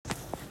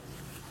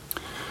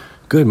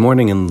Good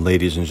morning, and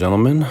ladies and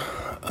gentlemen.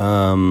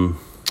 So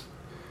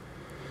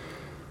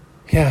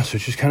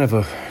just kind of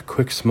a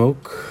quick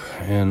smoke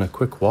and a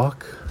quick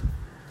walk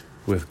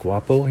with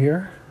Guapo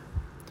here.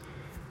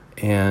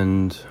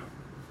 And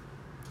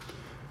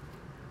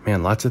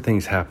man, lots of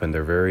things happen.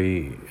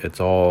 It's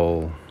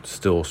all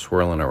still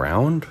swirling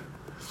around.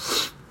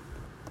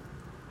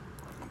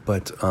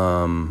 But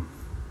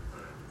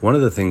one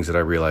of the things that I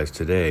realized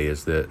today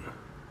is that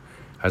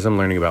as I'm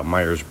learning about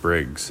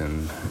Myers-Briggs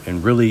and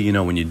really,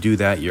 when you do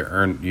that, you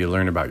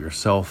learn about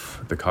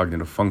yourself, the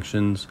cognitive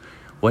functions,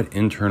 what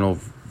internal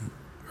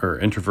or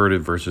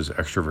introverted versus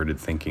extroverted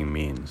thinking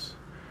means.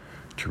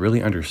 To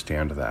really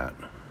understand that,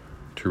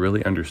 to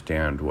really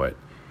understand what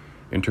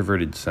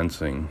introverted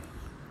sensing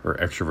or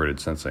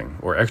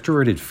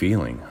extroverted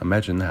feeling,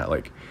 imagine that,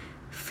 like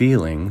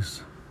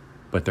feelings,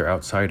 but they're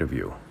outside of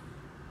you.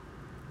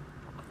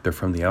 They're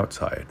from the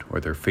outside, or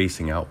they're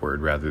facing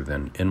outward rather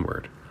than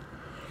inward.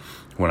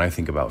 When I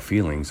think about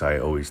feelings, I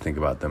always think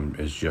about them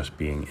as just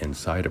being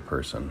inside a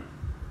person.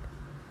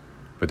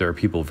 But there are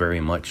people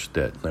very much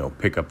that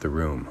pick up the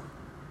room,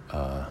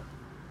 and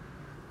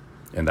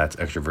that's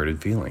extroverted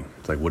feeling.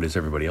 It's like, what is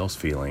everybody else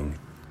feeling?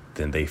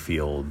 Then they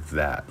feel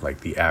that,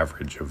 like the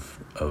average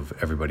of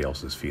everybody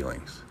else's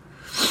feelings.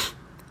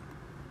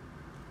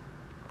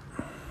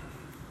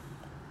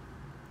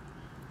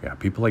 Yeah,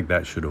 people like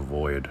that should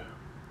avoid,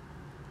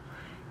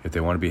 if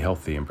they want to be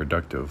healthy and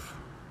productive.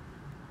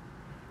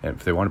 And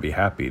if they want to be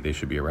happy, they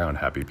should be around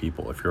happy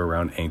people. If you're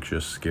around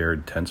anxious,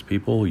 scared, tense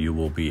people, you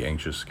will be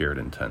anxious, scared,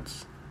 and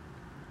tense.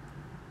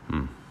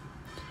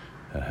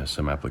 That has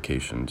some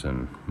applications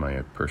in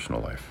my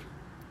personal life.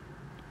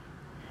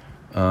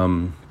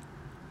 So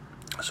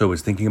I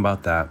was thinking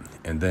about that.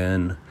 And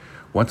then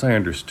once I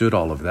understood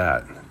all of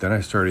that, then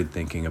I started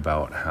thinking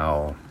about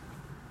how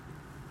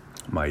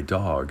my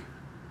dog,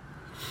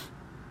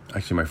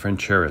 actually my friend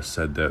Cheris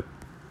said that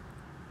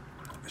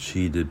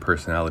she did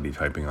personality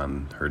typing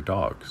on her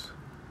dogs.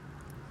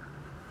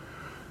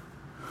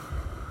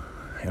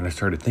 And I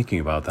started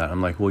thinking about that.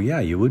 I'm like, well, yeah,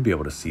 you would be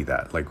able to see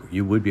that. Like,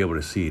 you would be able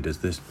to see, does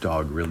this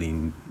dog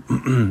really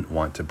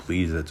want to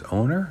please its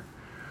owner?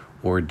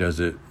 Or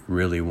does it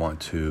really want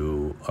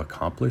to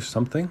accomplish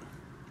something?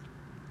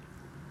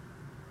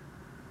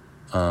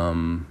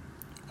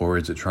 Or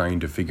is it trying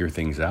to figure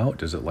things out?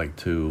 Does it like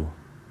to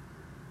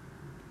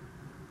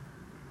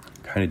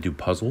kind of do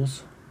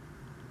puzzles?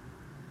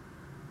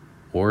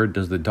 Or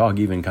does the dog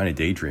even kind of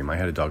daydream? I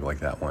had a dog like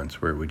that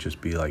once, where it would just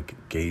be like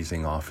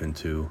gazing off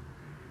into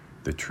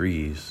the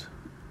trees.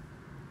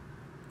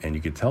 And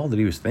you could tell that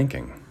he was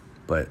thinking,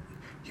 but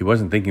he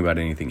wasn't thinking about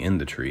anything in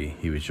the tree.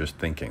 He was just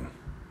thinking.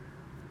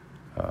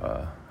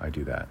 I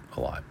do that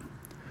a lot.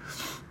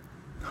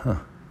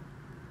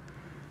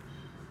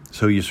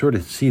 So you sort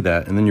of see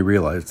that, and then you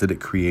realize that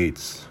it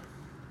creates,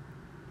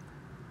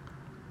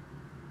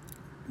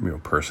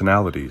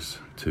 personalities,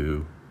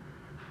 to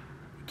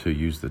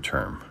use the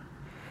term.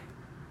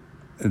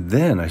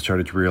 Then I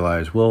started to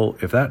realize, well,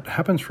 if that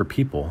happens for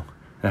people,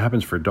 and it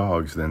happens for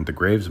dogs, then the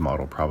Graves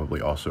model probably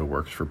also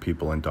works for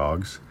people and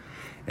dogs.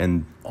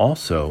 And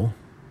also,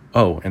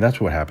 and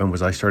that's what happened,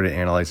 was I started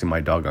analyzing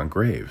my dog on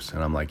Graves.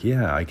 And I'm like,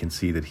 yeah, I can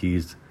see that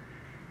he's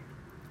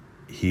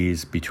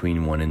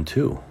between 1 and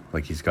 2.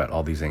 Like, he's got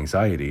all these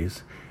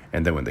anxieties.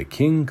 And then when the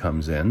king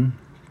comes in,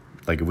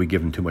 like if we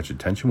give him too much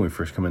attention when we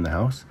first come in the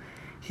house,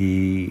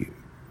 he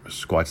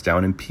squats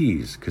down and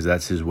pees, because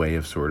that's his way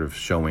of sort of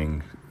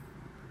showing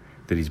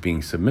that he's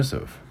being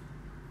submissive.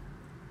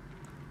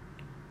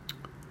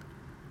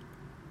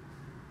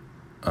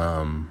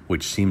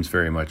 Which seems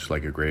very much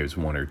like a Graves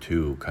 1 or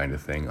 2 kind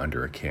of thing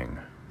under a king.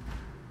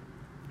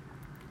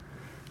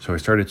 So I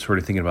started sort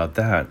of thinking about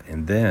that,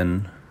 and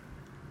then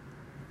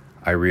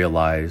I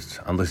realized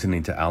I'm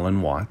listening to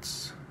Alan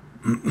Watts.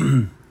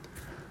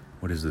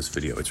 What is this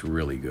video? It's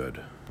really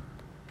good.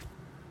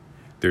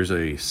 There's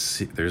a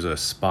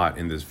spot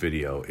in this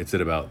video. It's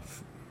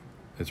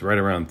right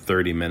around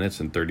 30 minutes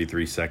and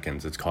 33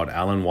 seconds. It's called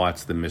Alan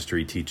Watts, The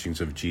Mystery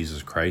Teachings of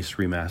Jesus Christ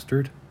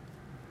Remastered.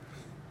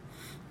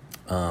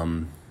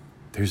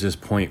 There's this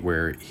point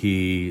where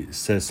he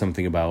says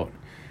something about,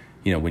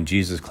 when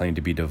Jesus claimed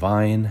to be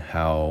divine,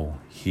 how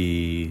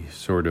he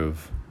sort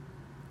of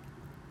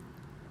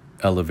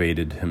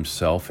elevated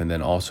himself, and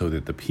then also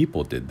that the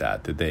people did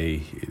that.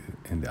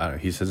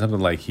 He said something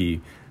like he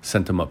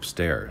sent them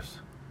upstairs.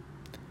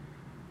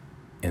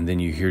 And then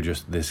you hear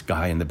just this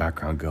guy in the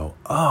background go,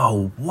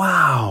 oh,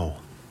 wow.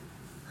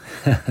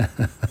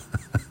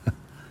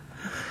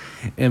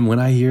 And when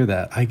I hear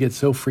that, I get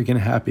so freaking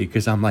happy,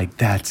 because I'm like,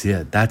 that's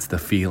it. That's the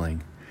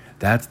feeling.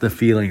 That's the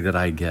feeling that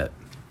I get.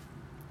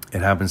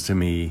 It happens to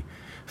me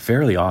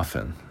fairly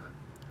often,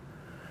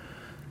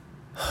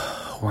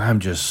 where I'm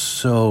just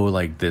so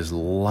like, this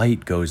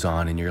light goes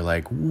on and you're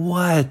like,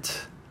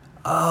 what?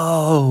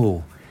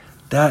 Oh,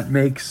 that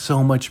makes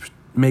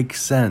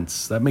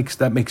sense. That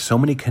makes so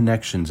many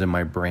connections in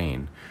my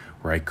brain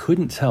where I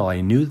couldn't tell.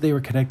 I knew they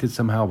were connected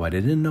somehow, but I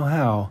didn't know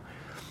how.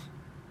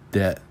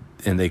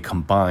 And they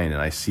combine, and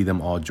I see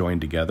them all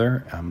joined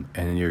together,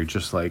 and you're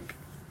just like,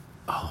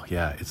 oh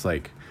yeah, it's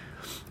like,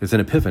 it's an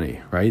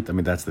epiphany, right? I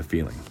mean, that's the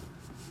feeling.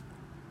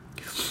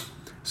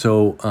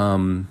 So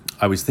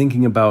I was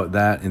thinking about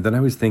that, and then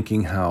I was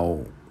thinking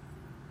how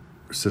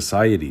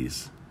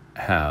societies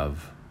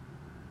have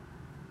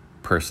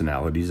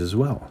personalities as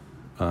well.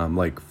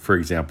 Like, for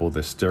example,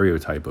 the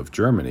stereotype of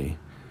Germany,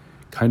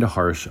 kind of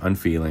harsh,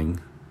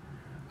 unfeeling,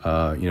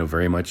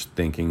 very much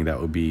thinking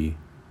that would be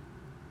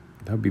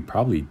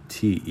probably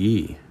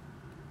TE,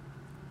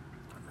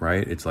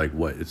 right? It's like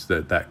it's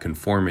that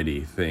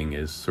conformity thing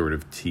is sort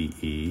of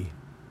TE.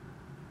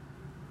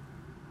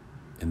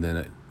 And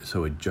then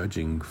so a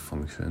judging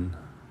function.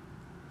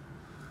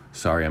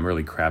 Sorry, I'm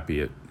really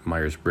crappy at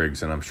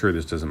Myers-Briggs, and I'm sure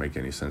this doesn't make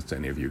any sense to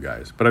any of you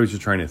guys, but I was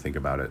just trying to think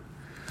about it.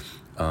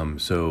 The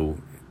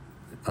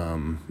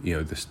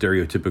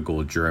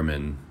stereotypical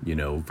German,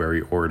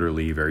 very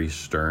orderly, very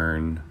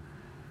stern,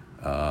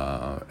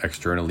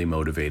 externally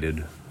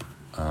motivated,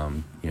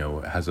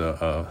 has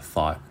a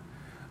thought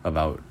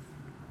about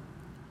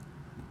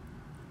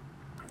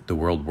the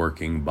world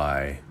working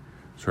by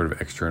sort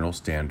of external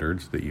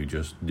standards that you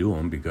just do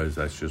them because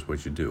that's just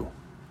what you do.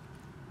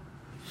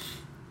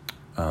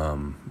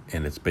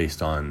 And it's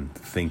based on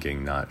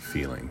thinking, not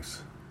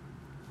feelings.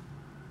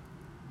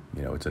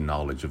 It's a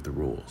knowledge of the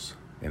rules.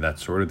 And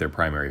that's sort of their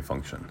primary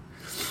function.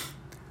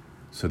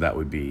 So that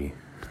would be,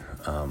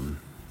 I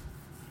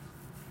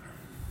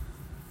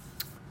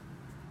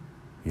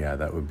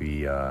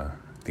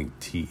think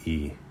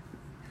TE,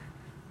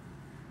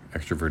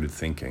 extroverted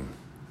thinking,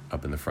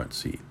 up in the front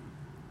seat.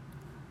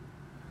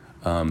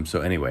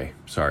 So anyway,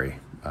 sorry,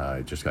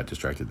 I just got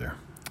distracted there.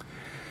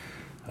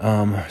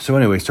 So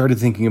anyway, started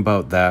thinking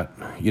about that,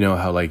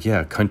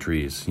 how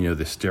countries,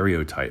 the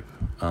stereotype,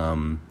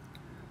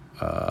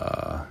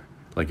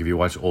 like if you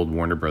watch old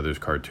Warner Brothers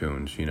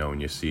cartoons,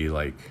 and you see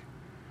like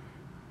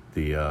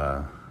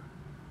the,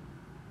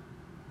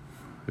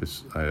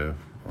 this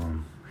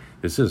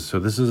is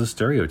a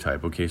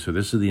stereotype. Okay. So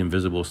this is the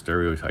invisible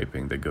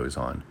stereotyping that goes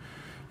on.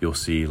 You'll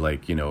see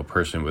like, a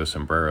person with a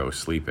sombrero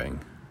sleeping,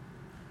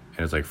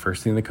 and it's like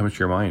first thing that comes to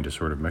your mind is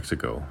sort of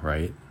Mexico,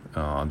 right?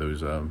 On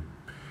those,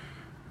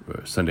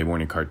 Sunday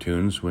morning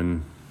cartoons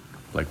when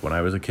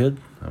I was a kid.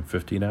 I'm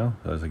 50 now.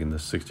 I was like in the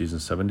 60s and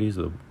 70s,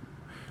 the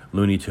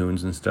Looney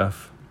Tunes and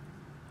stuff.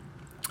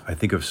 I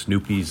think of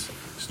Snoopy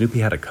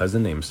had a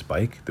cousin named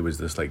Spike. There was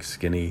this like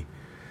skinny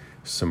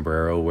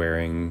sombrero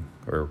wearing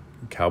or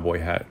cowboy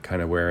hat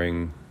kind of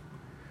wearing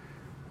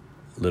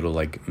little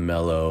like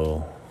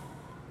mellow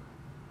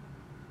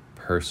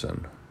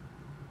person,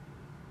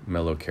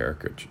 mellow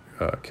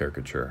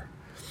caricature.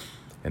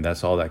 And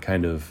that's all that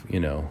kind of,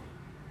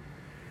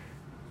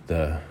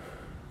 the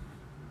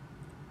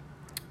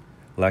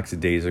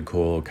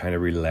lackadaisical, kind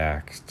of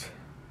relaxed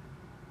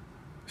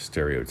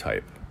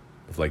stereotype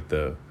of like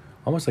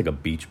almost like a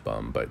beach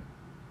bum, but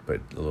a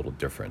little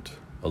different,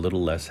 a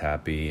little less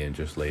happy and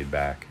just laid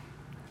back.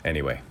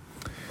 Anyway,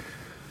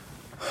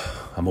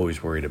 I'm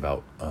always worried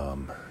about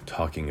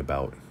talking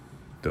about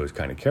those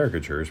kind of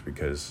caricatures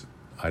because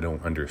I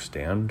don't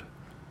understand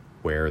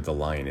where the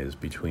line is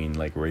between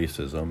like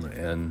racism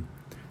and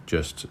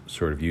just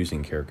sort of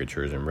using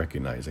caricatures and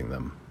recognizing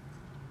them.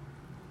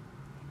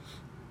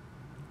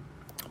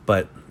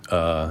 But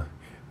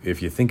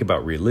if you think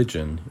about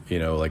religion,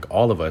 like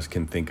all of us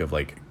can think of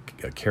like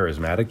a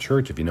charismatic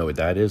church, if you know what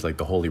that is, like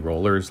the Holy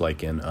Rollers,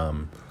 like in,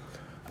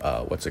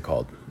 what's it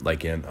called?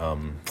 Like in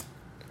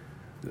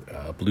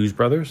Blues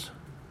Brothers,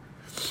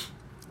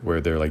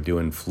 where they're like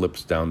doing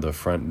flips down the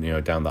front,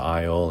 down the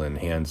aisle and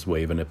hands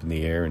waving up in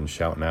the air and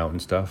shouting out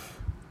and stuff.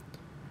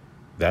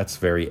 That's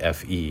very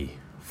FE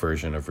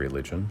version of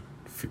religion,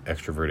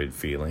 extroverted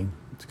feeling.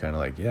 It's kind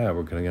of like, yeah,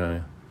 we're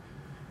gonna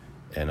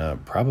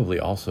and probably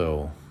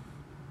also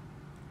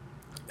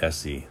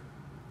SE.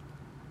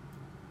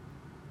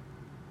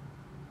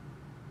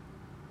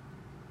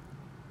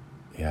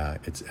 Yeah,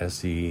 it's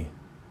SE.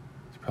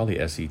 It's probably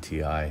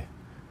SETI,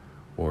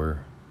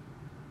 or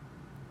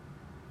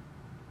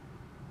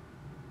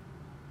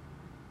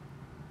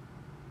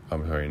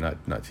I'm sorry,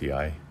 not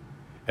TI,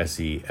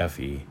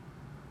 SEFE,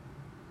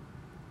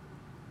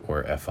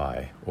 or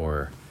FI,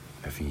 or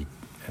FESI.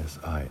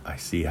 I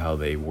see how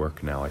they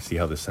work now. I see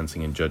how the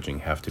sensing and judging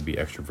have to be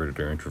extroverted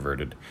or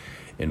introverted,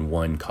 and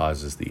one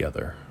causes the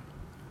other.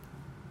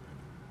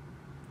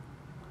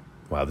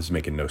 Wow, this is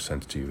making no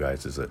sense to you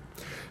guys, is it?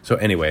 So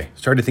anyway,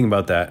 started thinking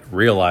about that,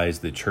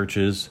 realized that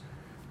churches,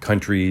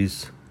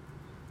 countries,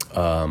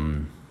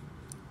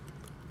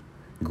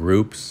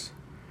 groups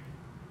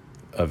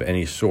of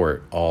any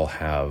sort all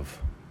have,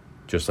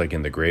 just like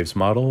in the Graves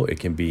model, it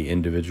can be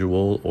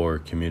individual or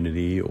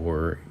community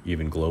or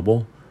even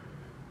global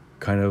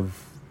kind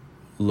of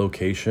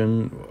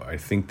location. I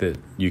think that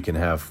you can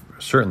have,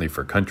 certainly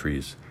for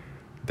countries,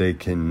 they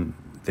can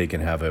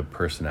have a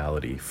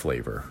personality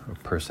flavor, a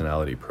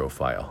personality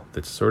profile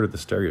that's sort of the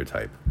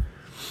stereotype.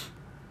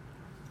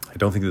 I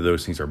don't think that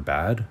those things are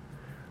bad,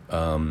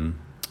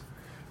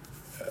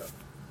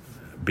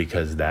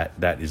 because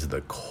that is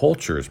the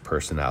culture's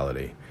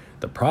personality,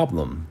 The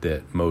problem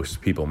that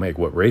most people make,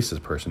 what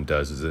racist person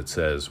does, is it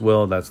says,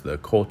 well, that's the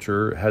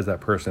culture, has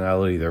that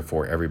personality,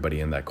 therefore everybody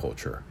in that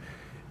culture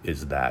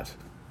is that.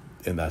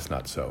 And that's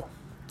not so.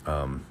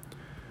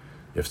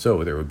 If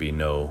so, there would be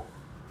no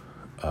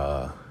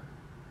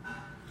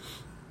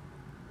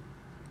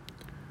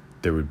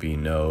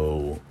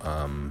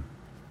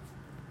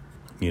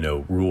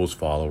rules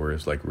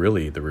followers. Like,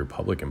 really, the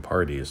Republican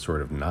Party is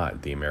sort of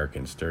not the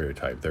American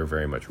stereotype. They're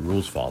very much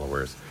rules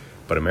followers,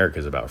 but America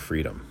is about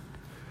freedom.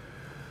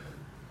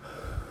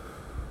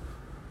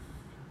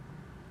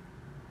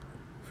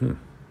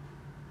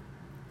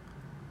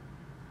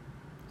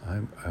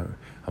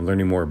 I'm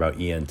learning more about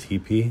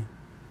ENTP.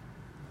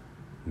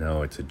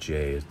 No, it's a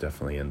J. It's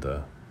definitely in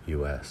the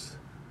U.S.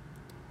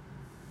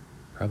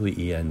 Probably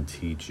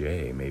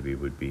ENTJ maybe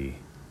would be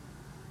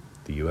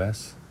the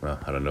U.S. Well,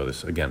 I don't know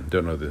this. Again,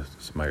 don't know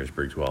this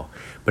Myers-Briggs well.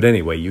 But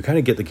anyway, you kind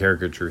of get the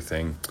caricature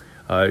thing.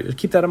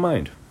 Keep that in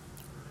mind.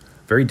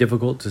 Very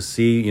difficult to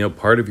see.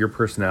 Part of your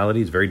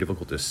personality is very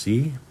difficult to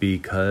see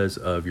because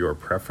of your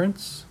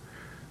preference.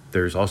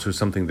 There's also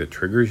something that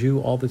triggers you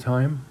all the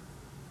time.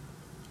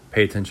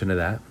 Pay attention to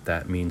that.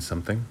 That means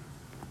something.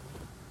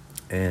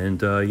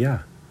 And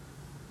yeah.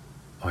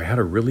 Oh, I had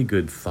a really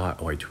good thought.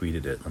 Oh, I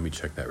tweeted it. Let me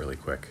check that really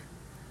quick.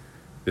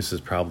 This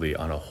is probably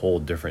on a whole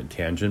different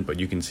tangent, but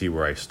you can see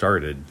where I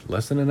started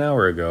less than an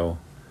hour ago,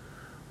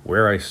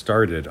 where I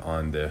started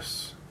on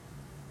this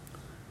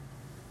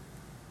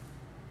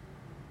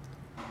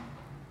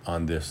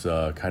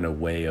kind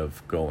of way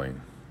of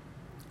going.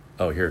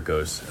 Oh, here it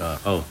goes.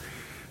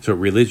 So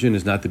religion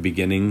is not the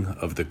beginning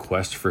of the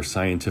quest for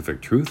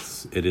scientific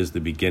truths. It is the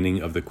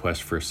beginning of the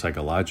quest for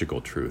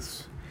psychological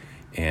truths.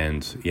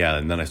 And yeah,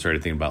 and then I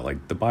started thinking about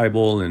like the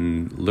Bible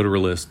and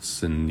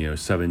literalists and,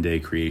 7-day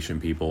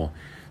creation people.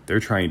 They're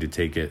trying to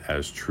take it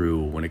as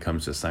true when it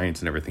comes to science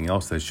and everything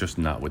else. That's just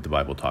not what the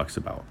Bible talks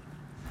about.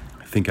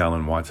 I think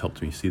Alan Watts helped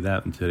me see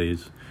that in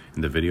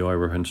the video I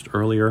referenced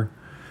earlier,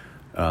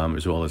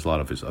 as well as a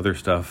lot of his other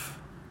stuff.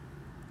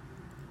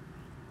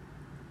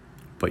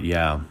 But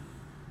yeah,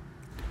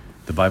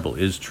 the Bible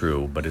is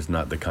true, but it's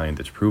not the kind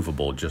that's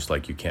provable, just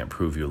like you can't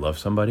prove you love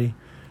somebody.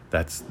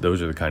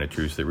 Those are the kind of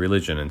truths that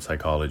religion and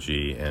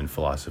psychology and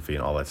philosophy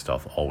and all that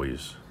stuff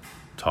always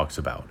talks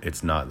about.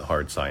 It's not the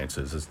hard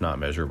sciences. It's not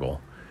measurable.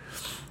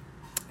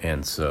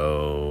 And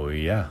so,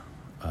 yeah,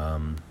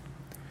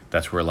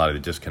 that's where a lot of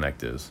the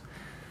disconnect is.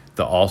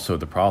 The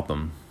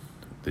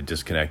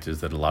disconnect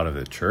is that a lot of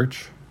the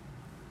church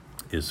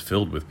is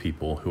filled with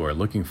people who are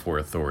looking for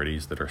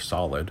authorities that are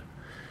solid,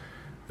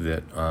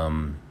 that,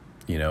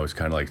 it's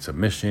kind of like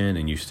submission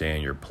and you stay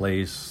in your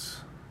place.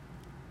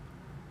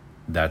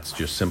 That's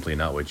just simply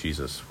not what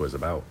Jesus was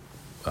about.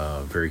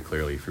 Very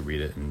clearly, if you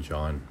read it in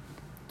John.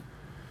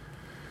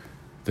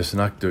 The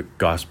Synoptic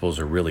Gospels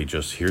are really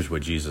just, here's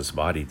what Jesus'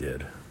 body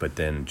did. But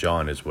then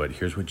John is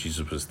here's what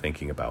Jesus was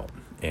thinking about.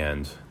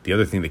 And the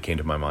other thing that came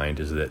to my mind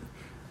is that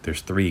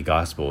there's 3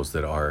 Gospels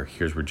that are,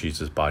 here's where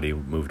Jesus' body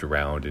moved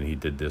around and he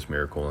did this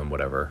miracle and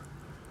whatever.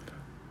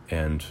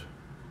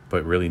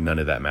 But really none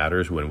of that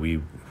matters when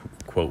we,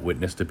 quote,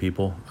 witness to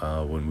people.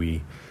 When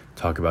we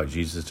talk about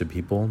Jesus to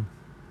people,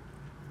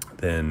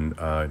 then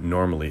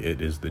normally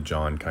it is the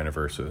John kind of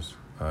verses.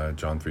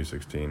 John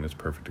 3:16 is a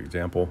perfect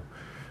example.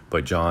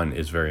 But John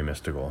is very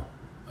mystical,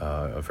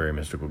 a very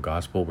mystical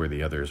gospel where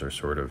the others are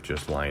sort of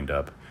just lined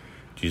up.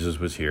 Jesus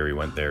was here, he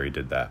went there, he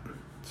did that.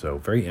 So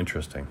very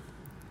interesting.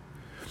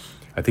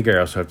 I think I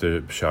also have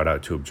to shout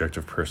out to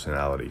Objective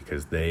Personality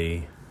because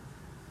it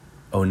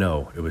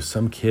was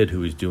some kid who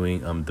was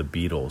doing the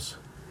Beatles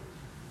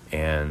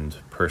and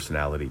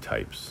personality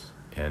types.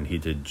 And he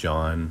did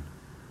John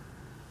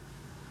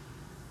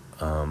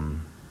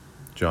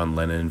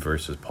Lennon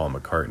versus Paul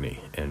McCartney,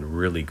 and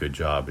really good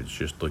job. It's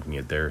just looking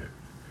at their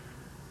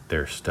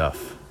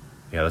stuff.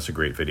 Yeah, that's a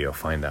great video.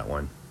 Find that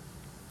one.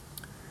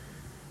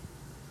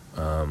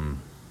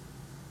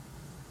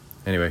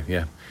 Anyway,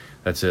 yeah,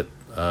 that's it.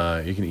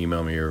 You can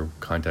email me or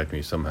contact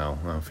me somehow.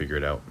 I'll figure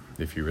it out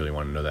if you really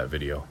want to know that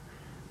video.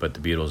 But the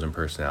Beatles and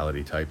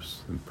personality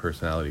types and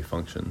personality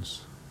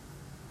functions.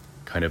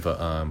 Kind of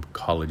a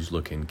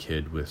college-looking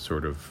kid with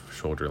sort of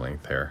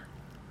shoulder-length hair.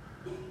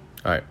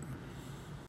 All right.